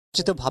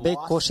ভাবে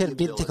কোষের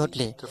বৃদ্ধি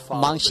ঘটলে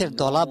মাংসের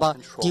দলা বা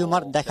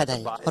টিউমার দেখা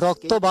দেয়।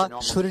 রক্ত বা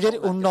শরীরের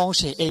অন্য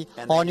অংশে এই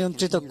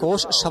অনিয়ন্ত্রিত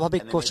কোষ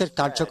স্বাভাবিক কোষের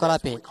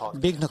কার্যকলাপে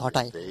বিঘ্ন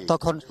ঘটায়।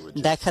 তখন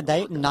দেখা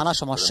দেয় নানা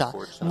সমস্যা,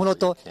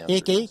 মূলত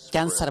একেই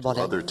ক্যান্সার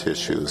বলে।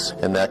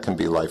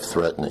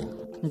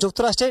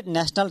 যুক্তরাষ্ট্রের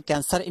ন্যাশনাল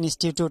ক্যান্সার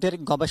ইনস্টিটিউটের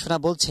গবেষণা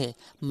বলছে,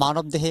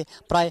 মানবদেহে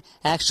প্রায়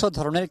 ১০০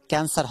 ধরনের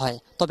ক্যান্সার হয়।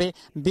 তবে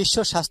বিশ্ব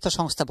স্বাস্থ্য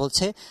সংস্থা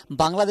বলছে,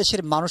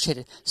 বাংলাদেশের মানুষের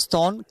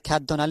স্তন,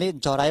 খাদ্যনালী,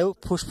 জরায়ু,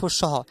 ফুসফুস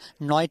সহ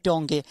 ৯টি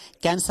অঙ্গে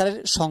ক্যান্সারের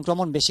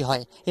সংক্রমণ বেশি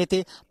হয়। এতে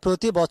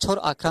প্রতি বছর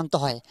আক্রান্ত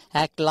হয়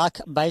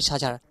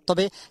 ১,২২,০০০।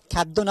 তবে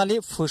খাদ্যনালী,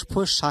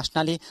 ফুসফুস,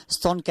 শ্বাসনালী,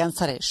 স্তন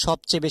ক্যান্সারে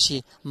সবচেয়ে বেশি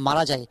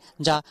মারা যায়,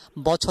 যা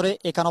বছরে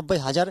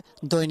 ৯১,০০০,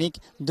 দৈনিক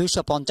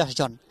 ২৫০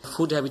 জন।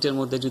 ফুড হ্যাবিটের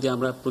মধ্যে যদি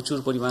আমরা প্রচুর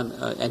পরিমাণ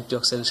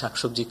অ্যান্টিঅক্সিডেন্ট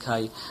শাকসবজি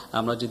খাই,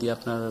 আমরা যদি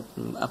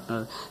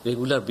আপনার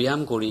রেগুলার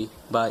ব্যায়াম করি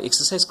বা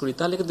এক্সারসাইজ করি,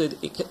 তাহলে কিন্তু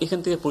এখান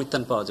থেকে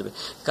পরিত্রাণ পাওয়া যাবে।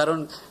 কারণ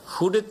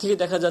ফুডের থেকে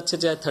দেখা যাচ্ছে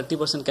যে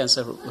 30%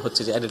 ক্যান্সার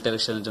হচ্ছে যে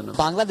অ্যাডাল্টারেশনের জন্য।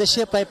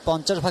 বাংলাদেশে প্রায়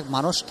 ৫০%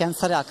 মানুষ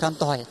ক্যান্সারে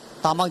আক্রান্ত হয়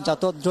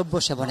তামাকজাত দ্রব্য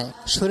সেবনে।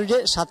 শরীরে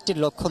 7টি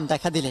লক্ষণ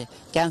দেখা দিলে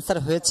ক্যান্সার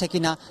হয়েছে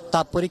কিনা তা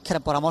পরীক্ষার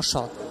পরামর্শ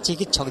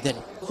চিকিৎসকদের।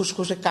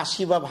 খুসখুসে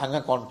কাশি বা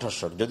ভাঙা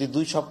কণ্ঠস্বর যদি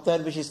 2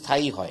 সপ্তাহের বেশি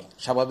স্থায়ী হয়,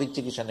 স্বাভাবিক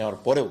চিকিৎসা নেওয়ার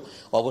পরেও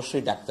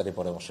অবশ্যই ডাক্তারের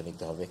পরামর্শ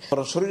নিতে হবে।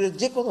 কারণ শরীরের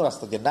যে কোনো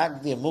রাস্তা দিয়ে, নাক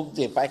দিয়ে, মুখ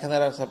দিয়ে,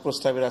 পায়খানার রাস্তা,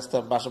 প্রস্রাবের রাস্তা,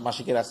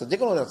 মাসিকের রাস্তা, যে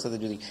কোনো রাস্তাতে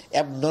যদি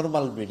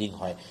অ্যাবনর্মাল ব্লিডিং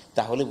হয়,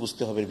 তাহলে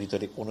বুঝতে হবে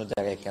ভিতরে কোনো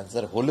জায়গায়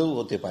ক্যান্সার হলেও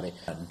হতে পারে।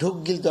 ঢোক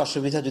গিলতে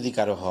অসুবিধা যদি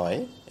কারো হয়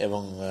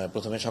এবং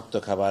প্রথমে শক্ত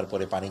খাবার,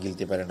 পরে পানি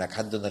গিলতে পারে না,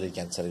 খাদ্যনালীর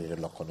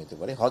ক্যান্সারের লক্ষণ হতে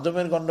পারে।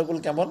 হজমের গন্ডগোল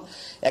কেমন,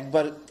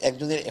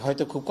 একজনের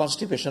হয়তো খুব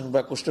কনস্টিপেশন বা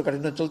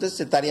কোষ্ঠকাঠিন্য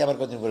চলতেছে, তারই আবার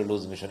কদিন পরে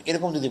লুজ মোশন,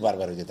 এরকম যদি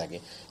বারবার হতে থাকে,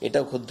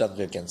 এটাও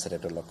ক্ষুদ্রান্ত্রের ক্যান্সারের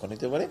একটা লক্ষণ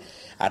হতে পারে।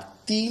 আর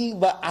তিল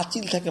বা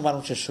আচিল থাকে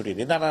মানুষের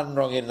শরীরে, নানান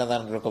রঙের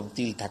নানান রকম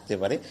তিল থাকতে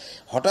পারে।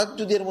 হঠাৎ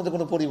যদি এর মধ্যে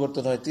কোনো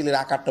পরিবর্তন হয়, তিলের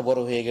আকারটা বড়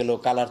হয়ে গেল,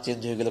 কালার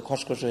চেঞ্জ হয়ে গেল,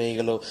 খসখসে হয়ে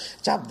গেল,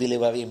 চাপ দিলে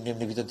বা এমনি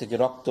এমনি ভিতর থেকে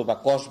রক্ত বা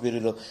কষ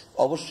বেরোলো,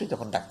 অবশ্যই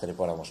তখন ডাক্তারের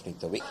পরামর্শ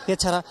নিতে হবে।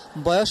 এছাড়া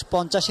বয়স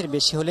 50-এর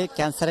বেশি হলে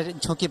ক্যান্সারের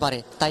ঝুঁকি বাড়ে,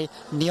 তাই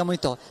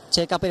নিয়মিত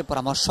চেক আপের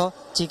পরামর্শ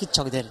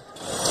চিকিৎসকদের।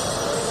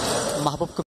 মাহবুব।